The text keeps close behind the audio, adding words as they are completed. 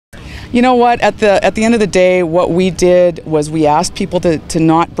You know what? At the end of the day, what we did was we asked people to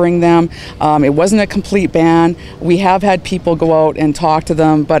not bring them. It wasn't a complete ban. We have had people go out and talk to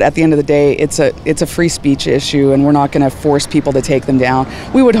them, but at the end of the day, it's a free speech issue, and we're not going to force people to take them down.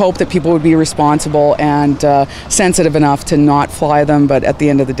 We would hope that people would be responsible and sensitive enough to not fly them, but at the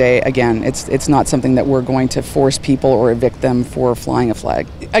end of the day, again, it's not something that we're going to force people or evict them for flying a flag.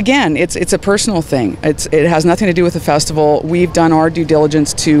 Again, it's a personal thing. It has nothing to do with the festival. We've done our due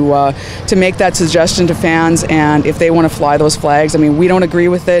diligence to make that suggestion to fans, and if they want to fly those flags, I mean, we don't agree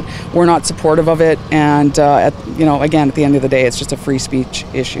with it. We're not supportive of it, and again, at the end of the day, it's just a free speech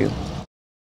issue.